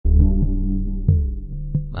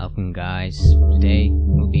Welcome guys, today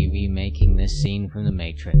we'll be remaking this scene from The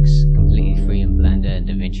Matrix, completely free in Blender and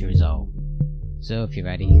DaVinci Resolve. So if you're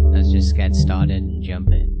ready, let's just get started and jump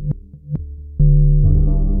in.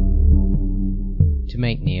 To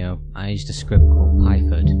make Neo, I used a script called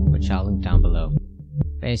PyFood, which I'll link down below.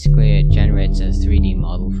 Basically it generates a 3D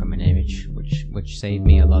model from an image, which saved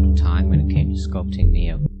me a lot of time when it came to sculpting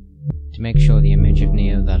Neo. To make sure the image of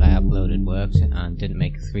Neo that I uploaded worked and didn't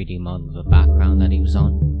make a 3D model of the background that he was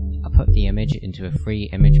on, I put the image into a free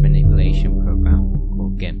image manipulation program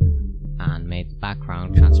called GIMP and made the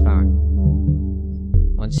background transparent.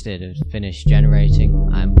 Once it had finished generating,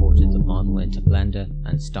 I imported the model into Blender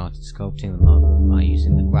and started sculpting the model by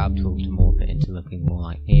using the grab tool to morph it into looking more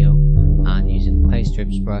like Neo and using the clay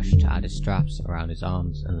strips brush to add his straps around his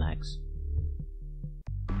arms and legs.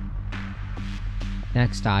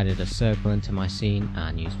 Next I added a circle into my scene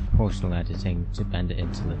and used proportional editing to bend it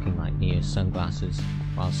into looking like Neo's sunglasses,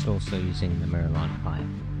 whilst also using the mirror modifier.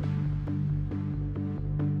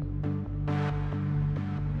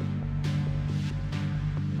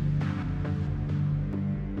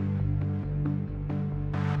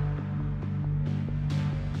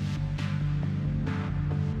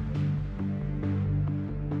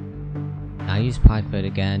 I used PyFood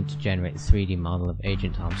again to generate the 3D model of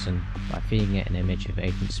Agent Thompson by feeding it an image of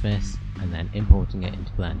Agent Smith and then importing it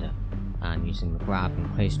into Blender and using the grab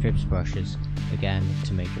and clay strips brushes again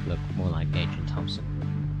to make it look more like Agent Thompson.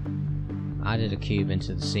 I added a cube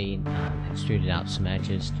into the scene and extruded out some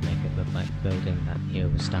edges to make it look like the building that Neo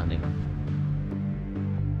was standing on.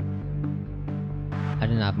 I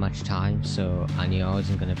didn't have much time, so I knew I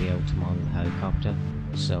wasn't going to be able to model the helicopter.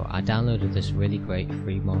 So I downloaded this really great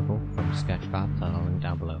free model from Sketchfab that I'll link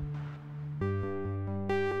down below.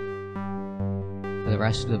 For the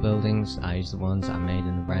rest of the buildings, I used the ones I made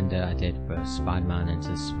in the render I did for Spider-Man Into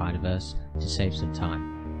the Spider-Verse to save some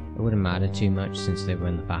time. It wouldn't matter too much since they were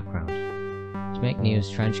in the background. To make Neo's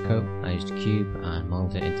trench coat, I used a cube and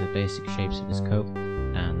molded it into the basic shapes of his coat,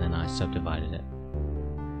 and then I subdivided it.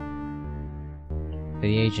 For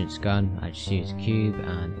the agent's gun, I just used a cube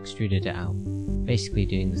and extruded it out, basically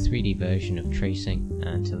doing the 3D version of tracing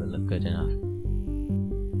until it looked good enough.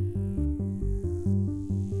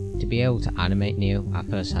 To be able to animate Neo, I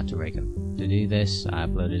first had to rig him. To do this, I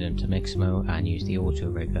uploaded him to Mixamo and used the auto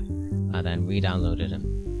rigger. I then re-downloaded him.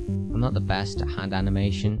 I'm not the best at hand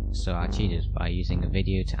animation, so I cheated by using a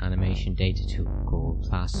video to animation data tool called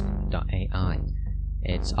Plask.ai.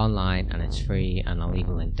 It's online and it's free, and I'll leave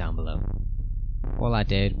a link down below. All I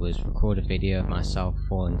did was record a video of myself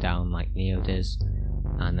falling down like Neo does,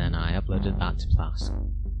 and then I uploaded that to Plask.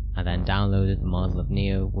 I then downloaded the model of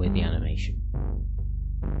Neo with the animation.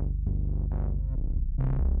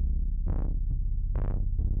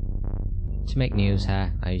 To make Neo's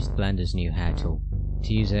hair, I used Blender's new hair tool.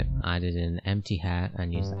 To use it, I added in empty hair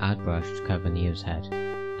and used the add brush to cover Neo's head.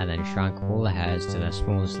 I then shrank all the hairs to their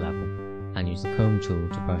smallest level, and used the comb tool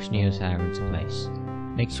to brush Neo's hair into place.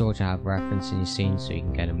 Make sure to have reference in your scene so you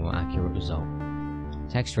can get a more accurate result.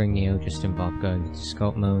 Texturing Neo just involved going into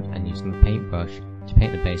sculpt mode and using the paintbrush to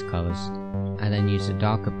paint the base colours. I then used a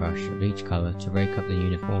darker brush of each colour to rake up the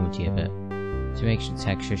uniformity a bit. To make the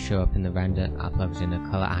texture show up in the render, I plugged in a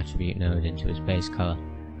colour attribute node into his base colour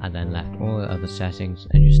and then left all the other settings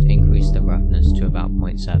and just increased the roughness to about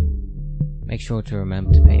 0.7. Make sure to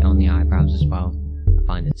remember to paint on the eyebrows as well. I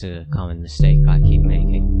find it's a common mistake I keep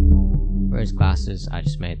making. For his glasses, I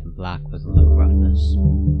just made them black with a low roughness.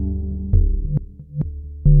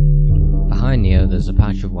 Behind Neo there's a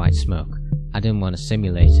patch of white smoke. I didn't want to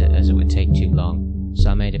simulate it as it would take too long,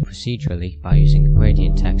 so I made it procedurally by using a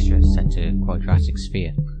gradient texture set to a quadratic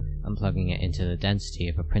sphere and plugging it into the density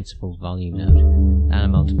of a principled volume node. Then I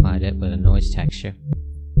multiplied it with a noise texture.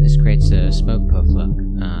 This creates a smoke puff look,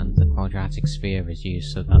 and the quadratic sphere is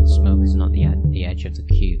used so that the smoke is not the edge of the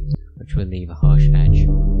cube, which would leave a harsh edge.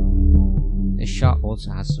 This shot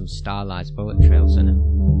also has some stylized bullet trails in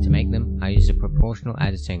it. To make them, I used a proportional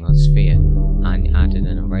editing on sphere and added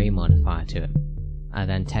an array modifier to it. I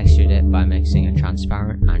then textured it by mixing a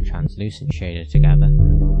transparent and translucent shader together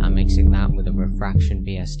and mixing that with a refraction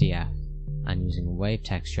BSDF and using a wave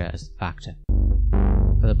texture as the factor.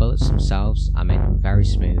 For the bullets themselves, I made them very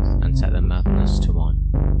smooth and set their murkiness to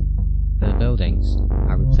 1. For the buildings,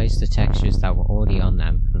 I replaced the textures that were already on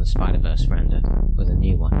them from the Spider-Verse render with a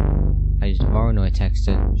new one. I used a Voronoi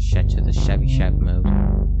texture shed to the Chevy Chev mode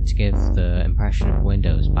to give the impression of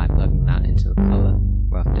windows by plugging that into the colour,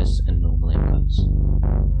 roughness and normal inputs.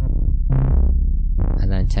 I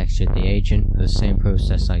then textured the agent for the same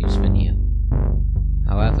process I used for Neo.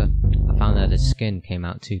 However, I found that his skin came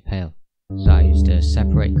out too pale. So I used a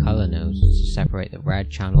separate color node to separate the red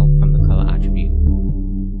channel from the color attribute,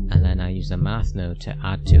 and then I used a math node to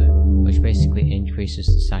add to it, which basically increases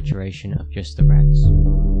the saturation of just the reds.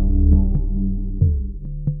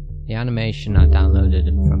 The animation I downloaded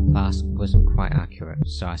from Flask wasn't quite accurate,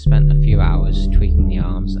 so I spent a few hours tweaking the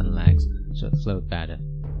arms and legs so it flowed better.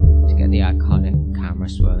 To get the iconic camera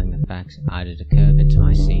swirling effect, I added a curve into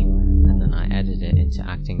my scene, and then I edited it into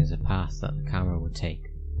acting as a path that the camera would take.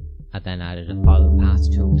 I then added a follow path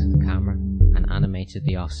tool to the camera and animated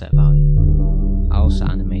the offset value. I also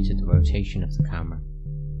animated the rotation of the camera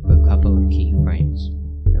for a couple of keyframes,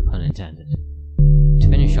 no pun intended. To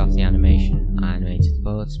finish off the animation, I animated the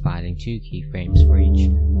bullets by adding 2 keyframes for each,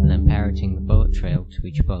 and then parroting the bullet trail to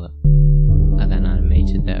each bullet. I then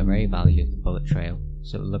animated the array value of the bullet trail,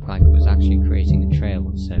 so it would look like it was actually creating a trail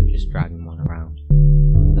instead of just dragging one around.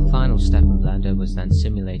 The final step in Blender was then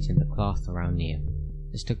simulating the cloth around Neo.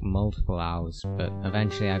 This took multiple hours, but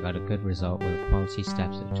eventually I got a good result with quality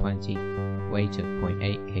steps of 20, weight of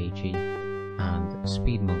 0.8 kg, and a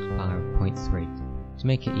speed multiplier of 0.3. To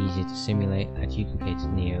make it easier to simulate, I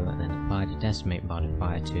duplicated Neo and then applied a decimate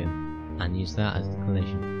modifier to him, and used that as the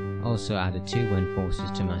collision. Also added 2 wind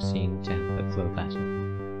forces to my scene to help it flow better.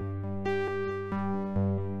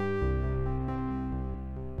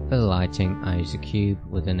 For the lighting, I used a cube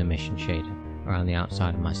with an emission shader around the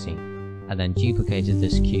outside of my scene. I then duplicated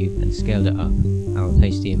this cube and scaled it up. I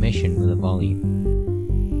replaced the emission with a volume.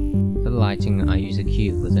 For the lighting, I used a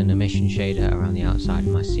cube with an emission shader around the outside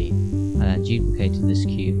of my scene. I then duplicated this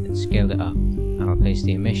cube and scaled it up. I replaced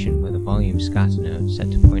the emission with a volume scatter node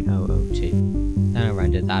set to 0.002. Then I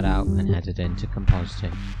rendered that out and headed into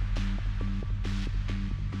compositing.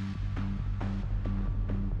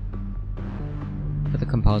 For the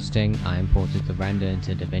compositing, I imported the render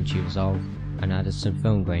into DaVinci Resolve and added some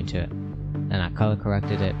film grain to it. Then I color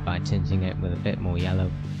corrected it by tinting it with a bit more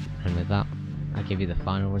yellow, and with that, I give you the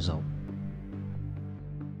final result.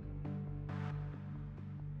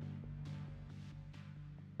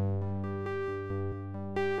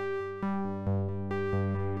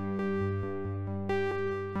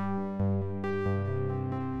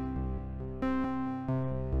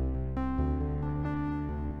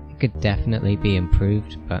 It could definitely be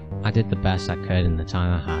improved, but I did the best I could in the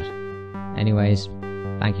time I had. Anyways,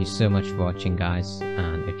 thank you so much for watching, guys,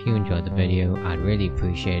 and if you enjoyed the video, I'd really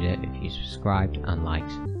appreciate it if you subscribed and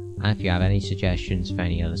liked. And if you have any suggestions for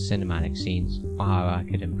any other cinematic scenes or how I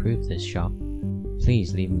could improve this shot,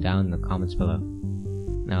 please leave them down in the comments below.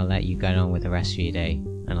 Now I'll let you get on with the rest of your day,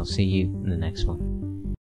 and I'll see you in the next one.